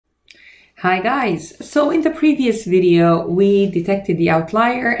Hi guys, so in the previous video we detected the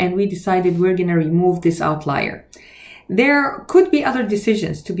outlier and we decided we're going to remove this outlier. There could be other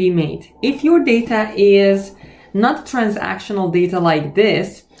decisions to be made. If your data is not transactional data like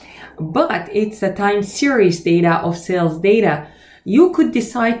this, but it's a time series data of sales data, you could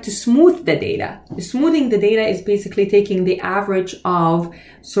decide to smooth the data. Smoothing the data is basically taking the average of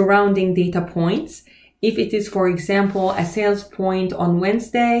surrounding data points. If it is, for example, a sales point on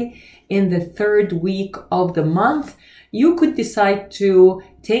Wednesday in the third week of the month, you could decide to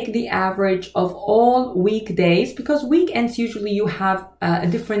take the average of all weekdays, because weekends usually you have a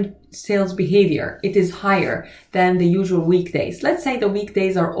different sales behavior. It is higher than the usual weekdays. Let's say the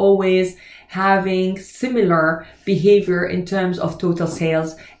weekdays are always having similar behavior in terms of total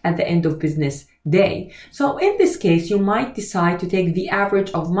sales at the end of business day. So in this case, you might decide to take the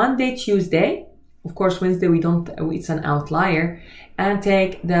average of Monday, Tuesday. Of course, Wednesday, it's an outlier, and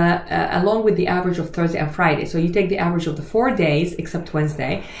take along with the average of Thursday and Friday. So you take the average of the 4 days, except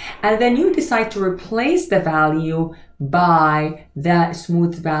Wednesday, and then you decide to replace the value by the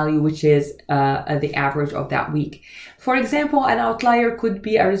smooth value, which is the average of that week. For example, an outlier could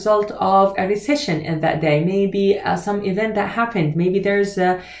be a result of a recession in that day, maybe some event that happened. Maybe there's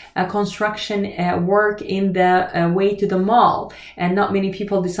a construction work in the way to the mall, and not many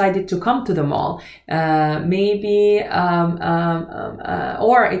people decided to come to the mall.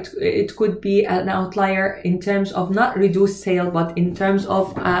 Or it could be an outlier in terms of not reduced sale, but in terms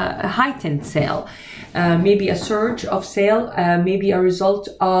of a heightened sale. Maybe a surge of sale, maybe a result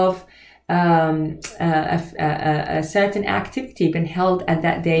of a certain activity being held at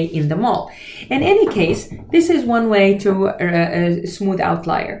that day in the mall. In any case, this is one way to smooth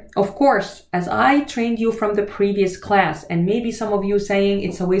outlier. Of course, as I trained you from the previous class, and maybe some of you saying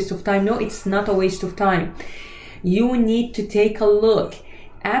it's a waste of time. No, it's not a waste of time. You need to take a look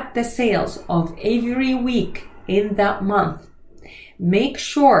at the sales of every week in that month. Make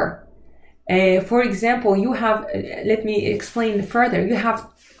sure, for example, you have, let me explain further, you have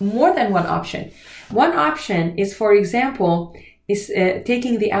more than one option. One option is, for example,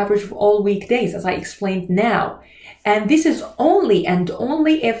 taking the average of all weekdays, as I explained now. And this is only and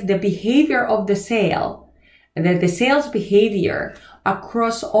only if the behavior of the sale, the sales behavior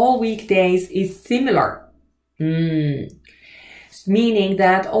across all weekdays is similar. Meaning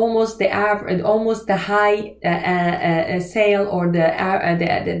that almost the average, almost the high sale, or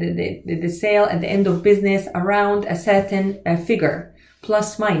the sale at the end of business around a certain figure,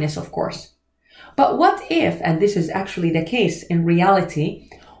 plus minus, of course. But what if, and this is actually the case in reality,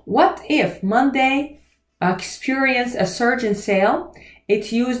 what if Monday experienced a surge in sale,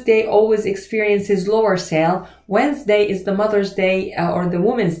 Tuesday always experiences lower sale, Wednesday is the Mother's Day or the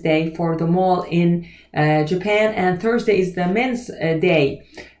Women's Day for the mall in Japan, and Thursday is the Men's Day,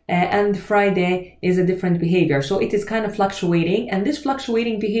 and Friday is a different behavior. So it is kind of fluctuating, and this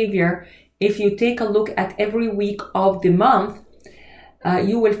fluctuating behavior, if you take a look at every week of the month,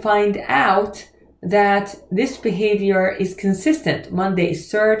 you will find out that this behavior is consistent. Monday is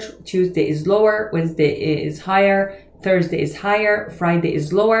surge, Tuesday is lower, Wednesday is higher, Thursday is higher, Friday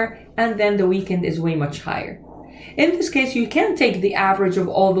is lower, and then the weekend is way much higher. In this case, you can't take the average of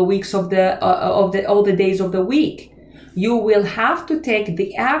all the weeks of all the days of the week. You will have to take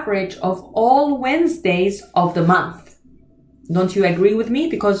the average of all Wednesdays of the month. Don't you agree with me?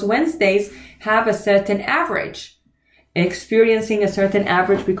 Because Wednesdays have a certain average, experiencing a certain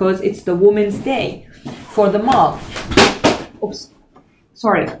average because it's the Women's Day for the mall. Oops,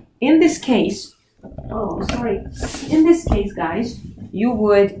 sorry. In this case, in this case, guys, you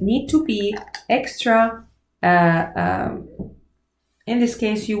would need to be extra,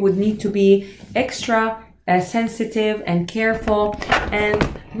 sensitive and careful, and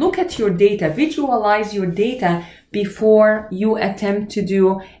look at your data, visualize your data before you attempt to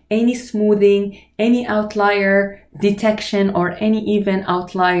do any smoothing, any outlier detection, or any even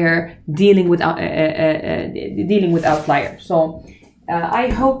outlier dealing with outlier. So I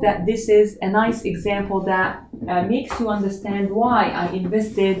hope that this is a nice example that makes you understand why I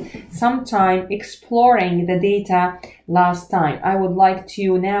invested some time exploring the data last time. I would like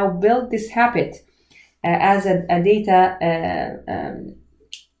to now build this habit as a data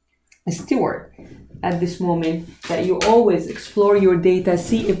steward at this moment, that you always explore your data,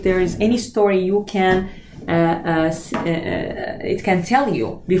 see if there is any story you can it can tell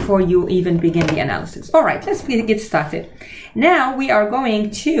you before you even begin the analysis. All right, let's get started. Now we are going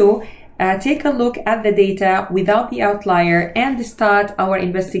to take a look at the data without the outlier and start our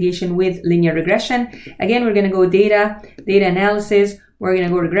investigation with linear regression. Again, we're going to go data analysis, we're going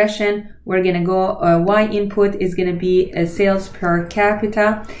to go regression, we're going to go Y input is going to be sales per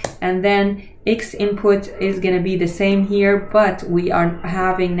capita, and then X input is going to be the same here, but we are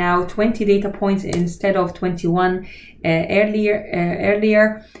having now 20 data points instead of 21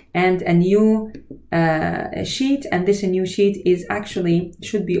 earlier, and a new sheet, and this new sheet is actually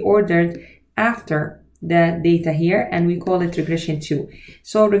should be ordered after the data here, and we call it regression 2.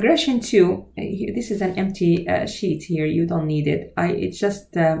 So regression 2, this is an empty sheet here, you don't need it. It's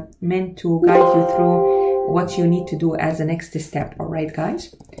just meant to guide you through what you need to do as a next step. All right,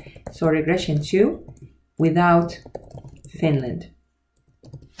 guys? So regression 2 without Finland.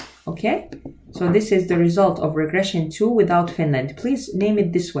 Okay? So this is the result of regression 2 without Finland. Please name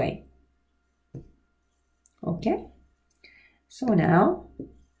it this way. Okay? So now,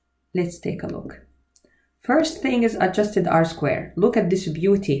 let's take a look. First thing is adjusted R-square. Look at this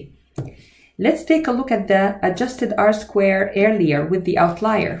beauty. Let's take a look at the adjusted R-square earlier with the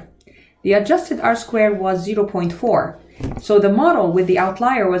outlier. The adjusted R-square was 0.4. So the model with the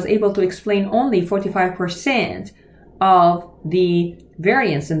outlier was able to explain only 45% of the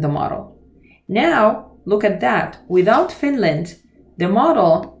variance in the model. Now, look at that. Without Finland, the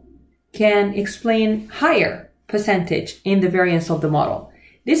model can explain higher percentage in the variance of the model.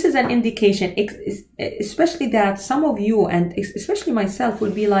 This is an indication, especially that some of you, and especially myself,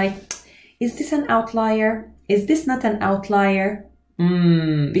 would be like, is this an outlier? Is this not an outlier?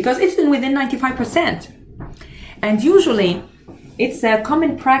 Because it's within 95%. And usually, it's a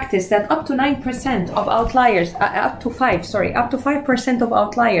common practice that up to 9% of outliers, up to 5% of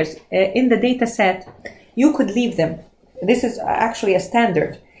outliers in the data set, you could leave them. This is actually a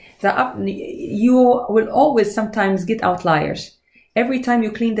standard. You will always sometimes get outliers. Every time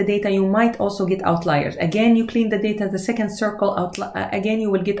you clean the data, you might also get outliers. Again, you clean the data, the second circle, again,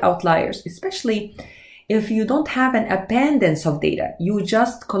 you will get outliers, especially if you don't have an abundance of data. You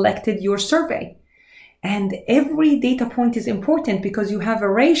just collected your survey. And every data point is important because you have a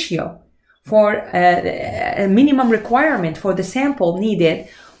ratio for a minimum requirement for the sample needed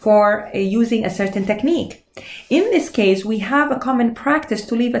for using a certain technique. In this case, we have a common practice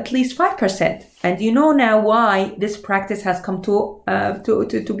to leave at least 5%. And you know now why this practice has come to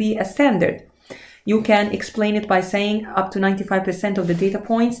be a standard. You can explain it by saying up to 95% of the data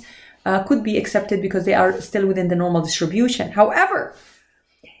points could be accepted because they are still within the normal distribution. However,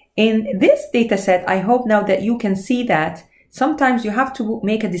 in this data set, I hope now that you can see that sometimes you have to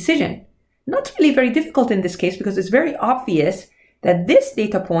make a decision. Not really very difficult in this case because it's very obvious that this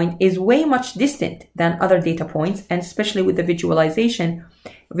data point is way much distant than other data points, and especially with the visualization,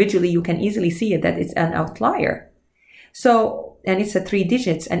 visually you can easily see it that it's an outlier. So, and it's a 3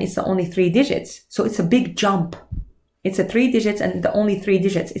 digits, and it's the only 3 digits. So it's a big jump. It's a 3 digits and the only 3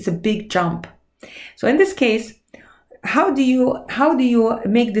 digits. It's a big jump. So in this case, how do you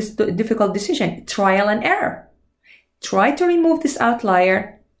make this difficult decision? Trial and error. Try to remove this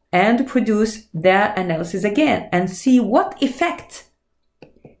outlier and produce the analysis again and see what effect.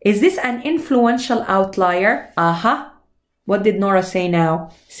 Is this an influential outlier? Aha. What did Nora say now?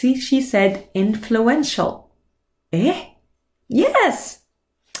 See, she said influential. Yes.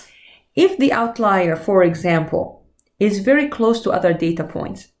 If the outlier, for example, is very close to other data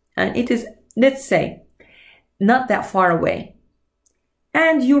points, and it is, let's say, not that far away,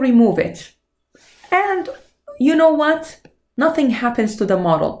 and you remove it, and you know what? Nothing happens to the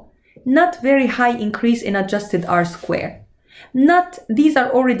model. Not very high increase in adjusted R-square. These are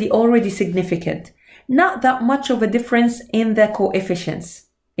already significant. Not that much of a difference in the coefficients,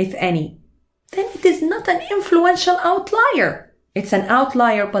 if any. Then it is not an influential outlier. It's an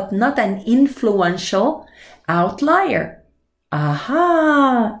outlier, but not an influential outlier.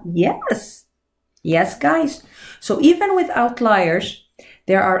 Aha, yes. Yes, guys. So even with outliers,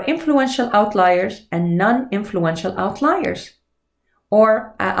 there are influential outliers and non-influential outliers,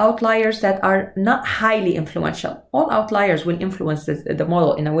 or outliers that are not highly influential. All outliers will influence the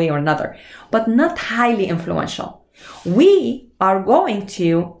model in a way or another, but not highly influential. We are going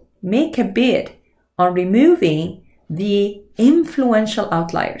to make a bid on removing the influential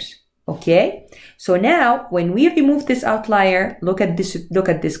outliers. Okay? So now when we remove this outlier, look at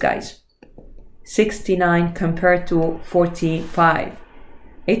this, guys. 69 compared to 45.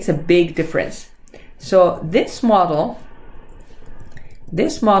 It's a big difference. So this model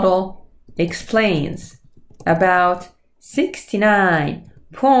explains about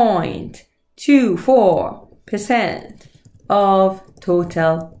 69.24% of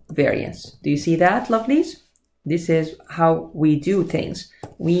total variance. Do you see that, lovelies? This is how we do things.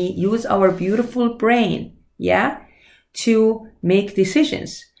 We use our beautiful brain, yeah, to make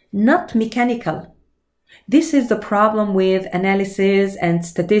decisions, not mechanical. This is the problem with analysis and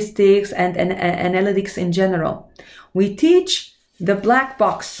statistics and analytics in general. We teach the black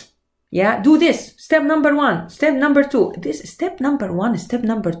box. Yeah, do this. Step number 1, step number 2. This step number 1, step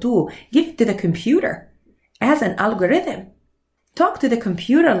number 2. Give it to the computer as an algorithm. Talk to the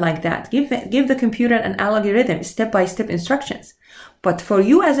computer like that. Give the computer an algorithm, step-by-step instructions. But for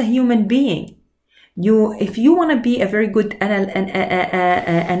you as a human being, if you want to be a very good analyst,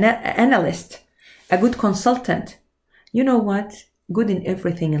 a good consultant, you know what? Good in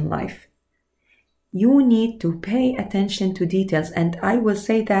everything in life. You need to pay attention to details. And I will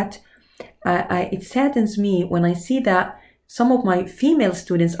say that it saddens me when I see that some of my female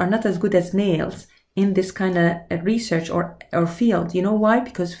students are not as good as males in this kind of research or field. You know why?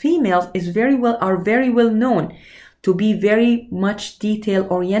 Because females are very well known to be very much detail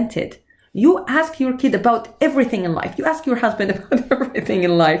oriented. You ask your kid about everything in life. You ask your husband about everything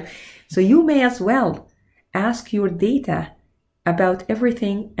in life. So you may as well ask your data about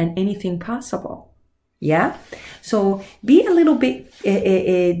everything and anything possible. Yeah. So be a little bit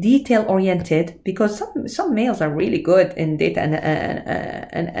detail oriented, because some males are really good in data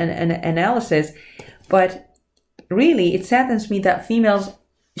and analysis, but really it saddens me that females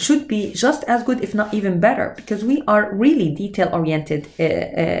should be just as good, if not even better, because we are really detail oriented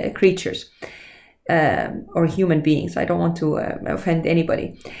creatures or human beings. I don't want to offend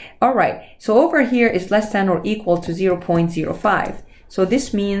anybody. All right. So over here is less than or equal to 0.05. So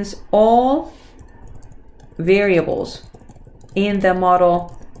this means all variables in the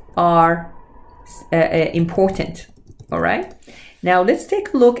model are important. All right. Now let's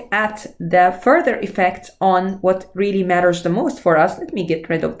take a look at the further effects on what really matters the most for us. Let me get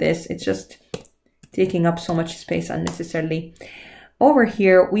rid of this. It's just taking up so much space unnecessarily. Over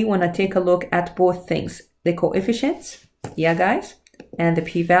here, we want to take a look at both things, the coefficients, yeah guys, and the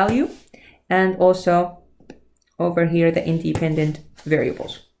p-value, and also over here, the independent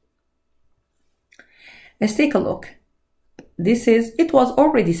variables. Let's take a look. It was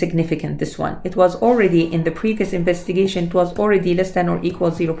already significant, this one. It was already in the previous investigation, it was already less than or equal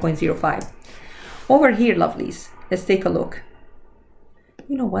 0.05. Over here, lovelies, let's take a look.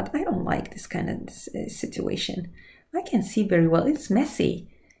 You know what? I don't like this kind of situation. I can see very well. It's messy.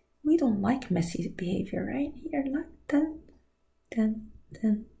 We don't like messy behavior, right? Here, like dun.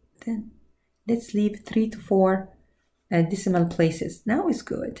 Let's leave 3 to 4 decimal places. Now it's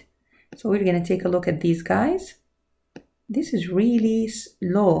good. So we're going to take a look at these guys. This is really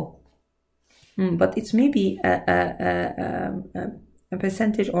low, but it's maybe a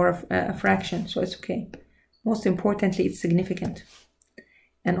percentage or a fraction, so it's okay. Most importantly, it's significant.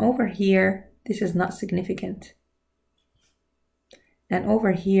 And over here, this is not significant. And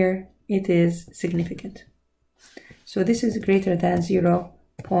over here, it is significant. So this is greater than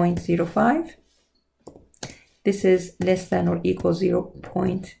 0.05. This is less than or equal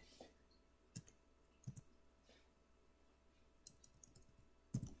 0.05.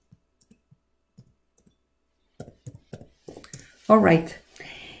 All right.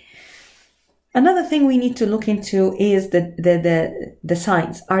 Another thing we need to look into is the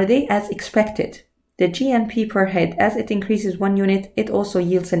signs. Are they as expected? The GNP per head, as it increases 1 unit, it also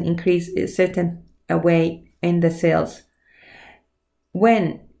yields an increase a certain way in the sales.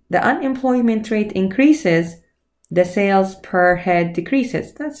 When the unemployment rate increases, the sales per head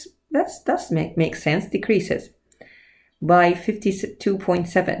decreases. That's makes sense. Decreases by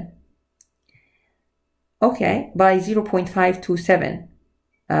 52.7. Okay, by 0.527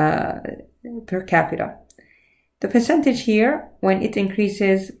 per capita. The percentage here, when it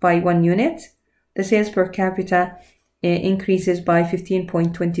increases by 1 unit, the sales per capita increases by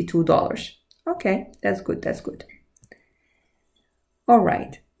 $15.22. Okay, that's good, that's good. All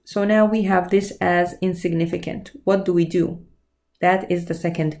right, so now we have this as insignificant. What do we do? That is the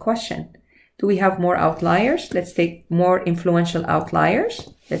second question. Do we have more outliers? Let's take more influential outliers.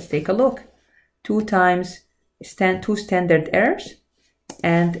 Let's take a look. 2 times 2 standard errors,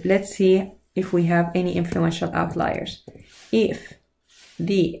 and let's see if we have any influential outliers. If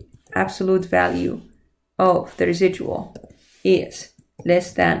the absolute value of the residual is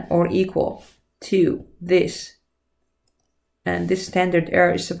less than or equal to this, and this standard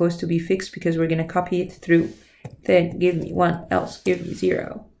error is supposed to be fixed because we're going to copy it through, then give me 1, else give me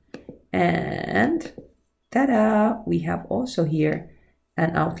 0. And ta-da, we have also here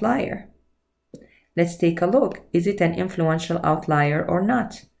an outlier. Let's take a look. Is it an influential outlier or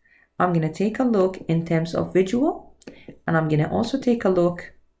not? I'm going to take a look in terms of visual, and I'm going to also take a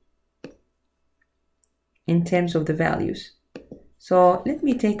look in terms of the values. So let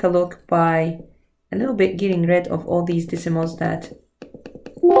me take a look by a little bit getting rid of all these decimals that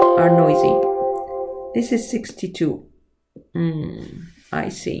are noisy. This is 62. I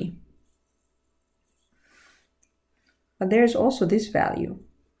see. But there's also this value.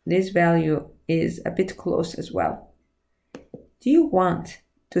 This value is a bit close as well. Do you want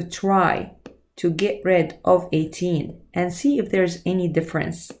to try to get rid of 18 and see if there's any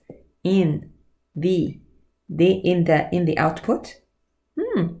difference in the output?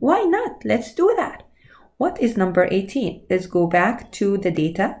 Why not? Let's do that. What is number 18? Let's go back to the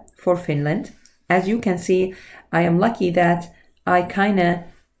data for Finland. As you can see, I am lucky that I kind of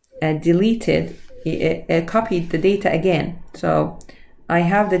copied the data again. So I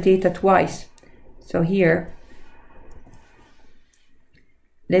have the data twice. So here,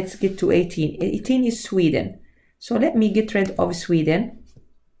 let's get to 18. 18 is Sweden. So let me get rid of Sweden.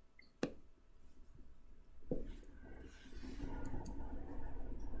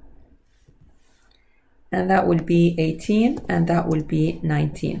 And that will be 18, and that will be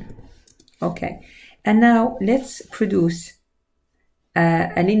 19. Okay, and now let's produce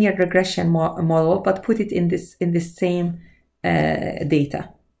a linear regression model, but put it in this same data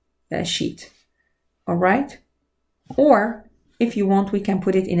sheet. All right, or if you want, we can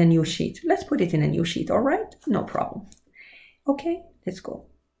put it in a new sheet. Let's put it in a new sheet. All right, no problem. Okay, let's go.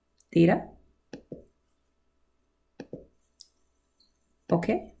 Data.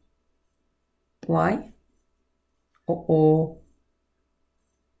 Okay. Why? Uh-oh.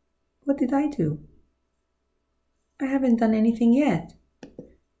 What did I do? I haven't done anything yet.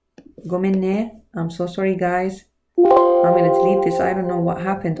 Gomenne, I'm so sorry, guys. I'm going to delete this. I don't know what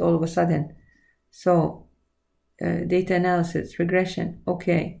happened all of a sudden. So, data analysis, regression.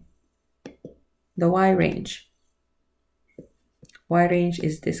 Okay. The Y range. Y range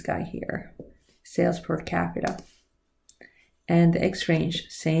is this guy here. Sales per capita. And the X range,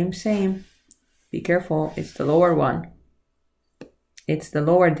 same. Be careful, it's the lower one. It's the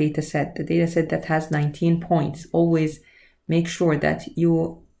lower data set, the data set that has 19 points. Always make sure that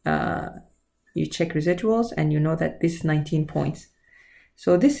you check residuals and you know that this is 19 points.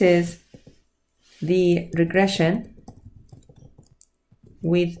 So this is the regression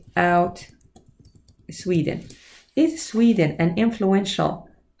without Sweden. Is Sweden an influential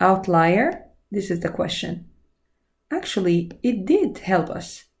outlier? This is the question. Actually, it did help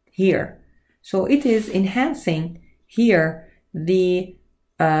us here. So it is enhancing here the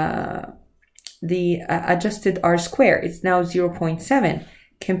adjusted R square. It's now 0.7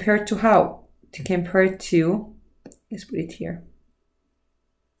 compared to how? Compared to, let's put it here,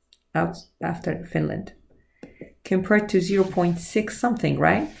 out after Finland. Compared to 0.6 something,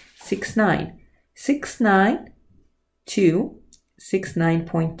 right? 69.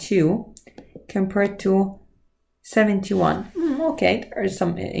 69.2 compared to 71. Okay, there is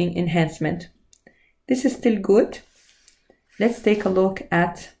some enhancement. This is still good. Let's take a look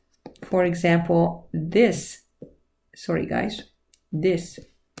at, for example, this. Sorry, guys. This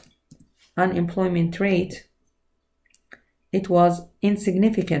unemployment rate. It was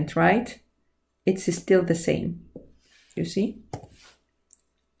insignificant, right? It's still the same. You see?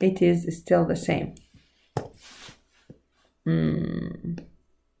 It is still the same.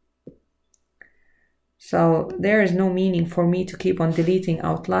 So there is no meaning for me to keep on deleting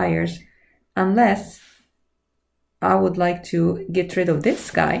outliers unless I would like to get rid of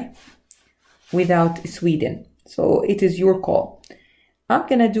this guy without Sweden. So it is your call. I'm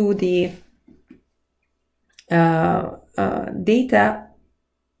gonna do the data.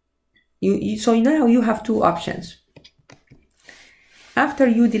 So now you have two options. After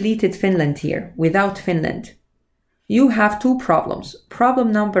you deleted Finland here, without Finland, you have two problems.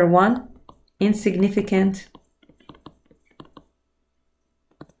 Problem number one, insignificant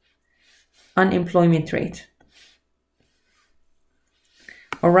unemployment rate.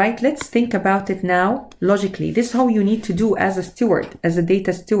 All right, let's think about it now logically. This is how you need to do as a steward, as a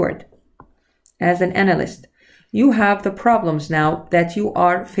data steward, as an analyst. You have the problems now that you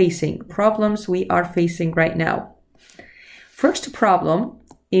are facing, problems we are facing right now. First problem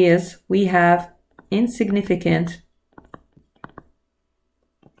is we have insignificant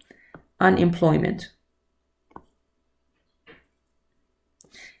unemployment.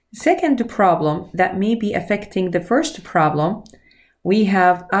 Second problem that may be affecting the first problem, we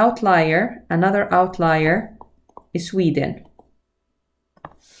have outlier, another outlier is Sweden.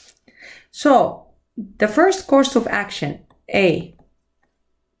 So the first course of action, A,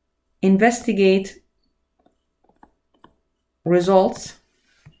 investigate results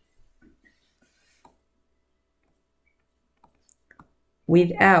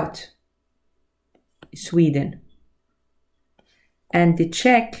without Sweden and to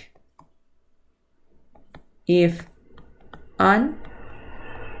check if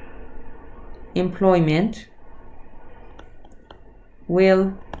employment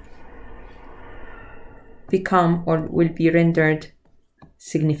will become or will be rendered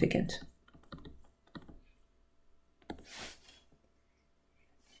significant.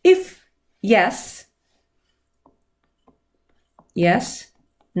 If yes, yes,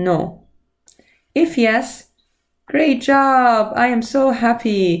 no. If yes, great job, I am so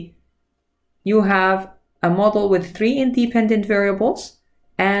happy. You have a model with 3 independent variables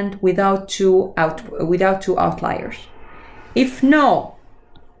and without two outliers. If no,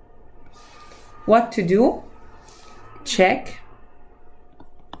 what to do? Check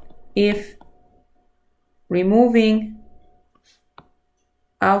if removing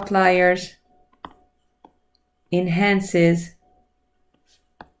outliers enhances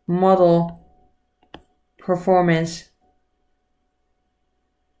model performance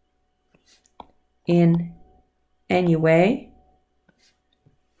in any way,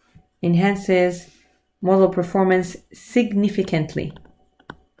 enhances model performance significantly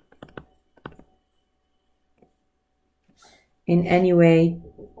in any way,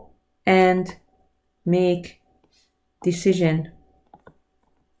 and make decision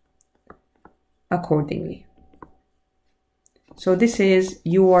accordingly. So this is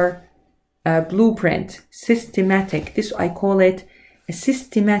your blueprint, systematic. This, I call it a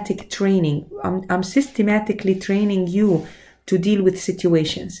systematic training. I'm systematically training you to deal with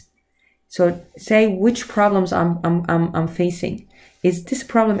situations. So say which problems I'm facing. Is this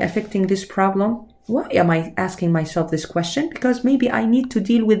problem affecting this problem? Why am I asking myself this question? Because maybe I need to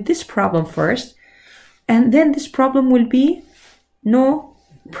deal with this problem first, and then this problem will be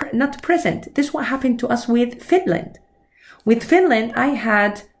not present. This is what happened to us with Finland. With Finland, I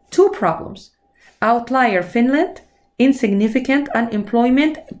had 2 problems. Outlier Finland, insignificant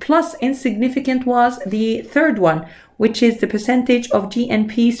unemployment, plus insignificant was the third one, which is the percentage of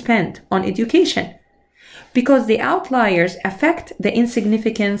GNP spent on education. Because the outliers affect the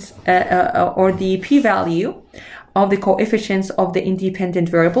insignificance or the p-value of the coefficients of the independent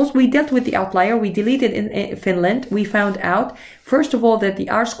variables. We dealt with the outlier. We deleted in Finland. We found out, first of all, that the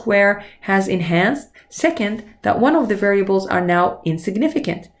R-square has enhanced. Second, that one of the variables are now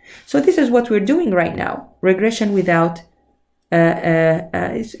insignificant. So this is what we're doing right now. Regression without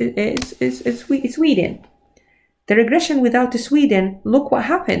Sweden. The regression without Sweden, look what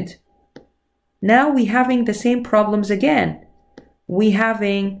happened. Now we having the same problems again. We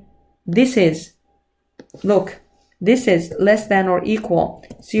having, this is less than or equal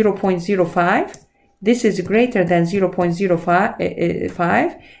 0.05. This is greater than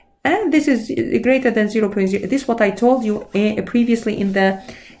 0.05. And this is greater than 0.0. This is what I told you previously in the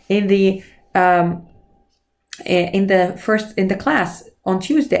class on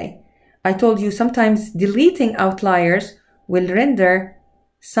Tuesday. I told you sometimes deleting outliers will render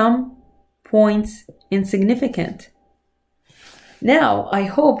some points insignificant. Now, I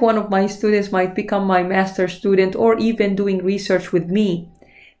hope one of my students might become my master student or even doing research with me.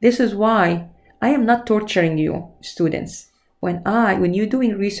 This is why I am not torturing you, students. When you're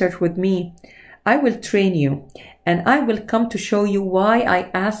doing research with me, I will train you and I will come to show you why I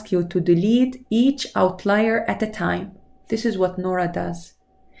ask you to delete each outlier at a time. This is what Nora does.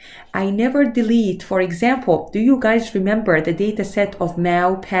 I never delete, for example, do you guys remember the data set of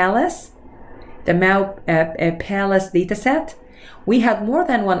Mao Palace? The Mao Palace data set? We had more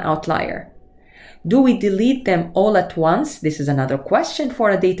than one outlier. Do we delete them all at once? This is another question for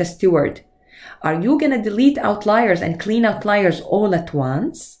a data steward. Are you going to delete outliers and clean outliers all at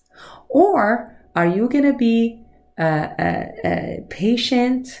once? Or are you going to be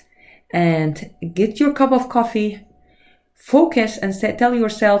patient and get your cup of coffee, focus and tell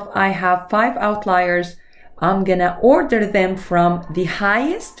yourself, I have 5 outliers. I'm going to order them from the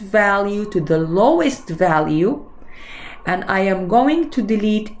highest value to the lowest value. And I am going to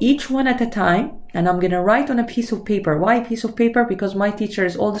delete each one at a time. And I'm going to write on a piece of paper. Why a piece of paper? Because my teacher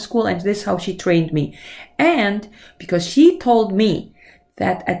is old school and this is how she trained me. And because she told me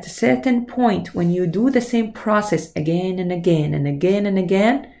that at a certain point, when you do the same process again and again and again and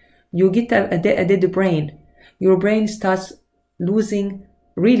again, you get a dead brain. Your brain starts losing,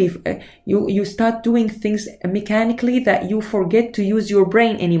 really, you start doing things mechanically that you forget to use your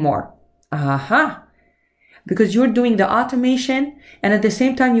brain anymore. Aha! Because you're doing the automation and at the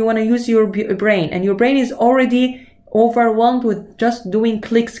same time you want to use your brain, and your brain is already overwhelmed with just doing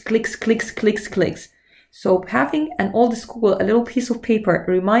clicks. So having an old school, a little piece of paper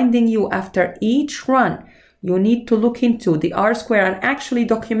reminding you after each run, you need to look into the R-square and actually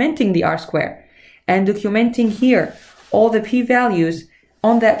documenting the R-square and documenting here all the p-values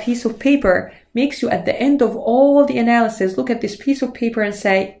on that piece of paper makes you at the end of all the analysis look at this piece of paper and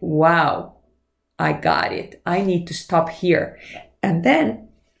say, wow, I got it. I need to stop here. And then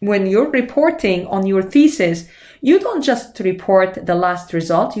when you're reporting on your thesis, you don't just report the last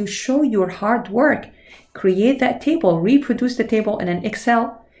result, you show your hard work. Create that table, reproduce the table in an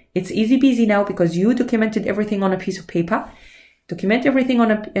Excel. It's easy peasy now because you documented everything on a piece of paper. Document everything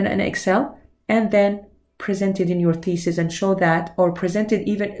in an Excel and then present it in your thesis and show that, or present it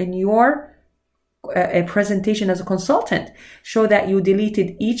even in your a presentation as a consultant. Show that you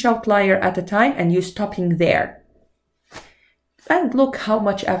deleted each outlier at a time and you're stopping there. And look how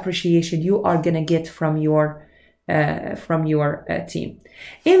much appreciation you are going to get from your team.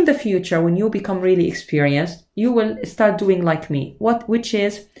 In the future, when you become really experienced, you will start doing like me, which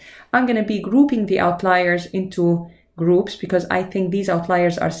is I'm going to be grouping the outliers into groups because I think these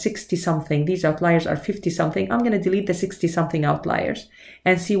outliers are 60 something, these outliers are 50 something. I'm going to delete the 60 something outliers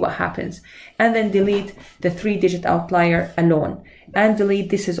and see what happens. And then delete the 3-digit outlier alone and delete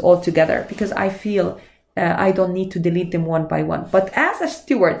this is all together because I feel I don't need to delete them one by one. But as a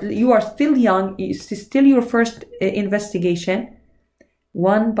steward, you are still young. It's still your first investigation.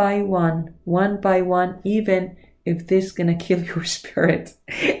 One by one, even if this is going to kill your spirit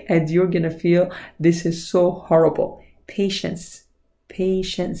and you're going to feel this is so horrible. Patience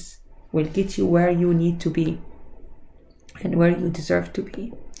will get you where you need to be and where you deserve to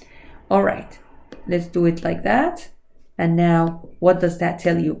be. All right, let's do it like that. And now, what does that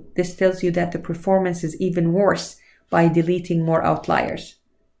tell you? This tells you that the performance is even worse by deleting more outliers.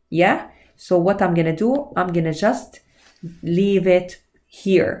 Yeah? So what I'm going to do, I'm going to just leave it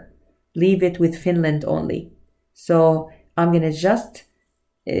here. Leave it with Finland only. So I'm going to just,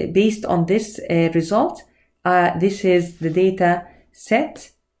 based on this result, this is the data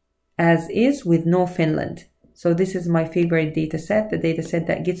set as is with no Finland. So this is my favorite data set, the data set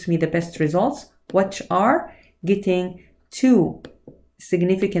that gets me the best results, which are getting 2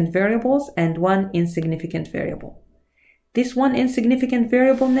 significant variables and 1 insignificant variable. This 1 insignificant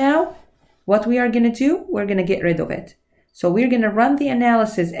variable now, what we are going to do, we're going to get rid of it. So we're going to run the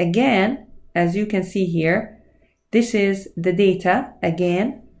analysis again, as you can see here. This is the data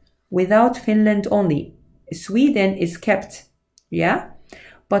again without Finland only. Sweden is kept, yeah?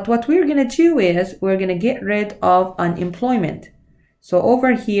 But what we're going to do is we're going to get rid of unemployment. So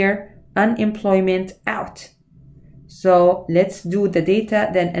over here, unemployment out. So let's do the data,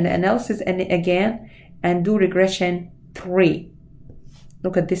 then an analysis and again, and do regression 3.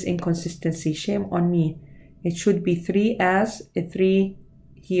 Look at this inconsistency. Shame on me. It should be 3 as a 3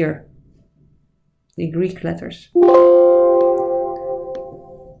 here. The Greek letters.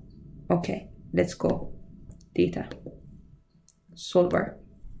 Okay, let's go. Data. Solver.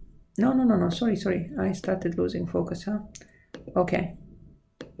 No. Sorry. I started losing focus, huh? Okay.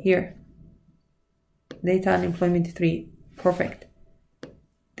 Here. Data unemployment 3. Perfect.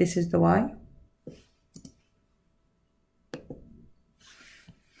 This is the Y.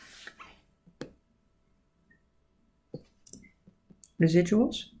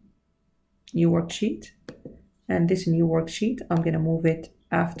 Residuals. New worksheet. And this new worksheet, I'm going to move it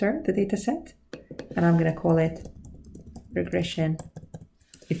after the data set. And I'm going to call it regression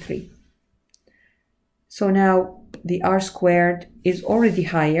 3. So now the R squared is already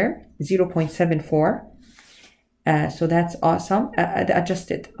higher, 0.74. So that's awesome.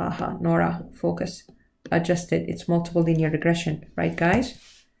 Adjusted. Nora, focus. Adjusted. It's multiple linear regression, right, guys?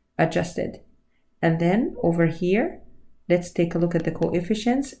 Adjusted. And then over here, let's take a look at the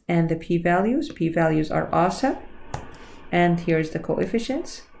coefficients and the p-values. P-values are awesome. And here's the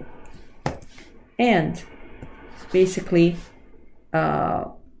coefficients. And basically,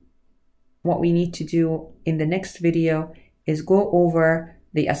 what we need to do in the next video is go over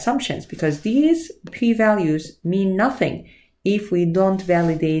the assumptions, because these p-values mean nothing if we don't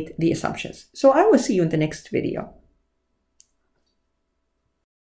validate the assumptions. So I will see you in the next video.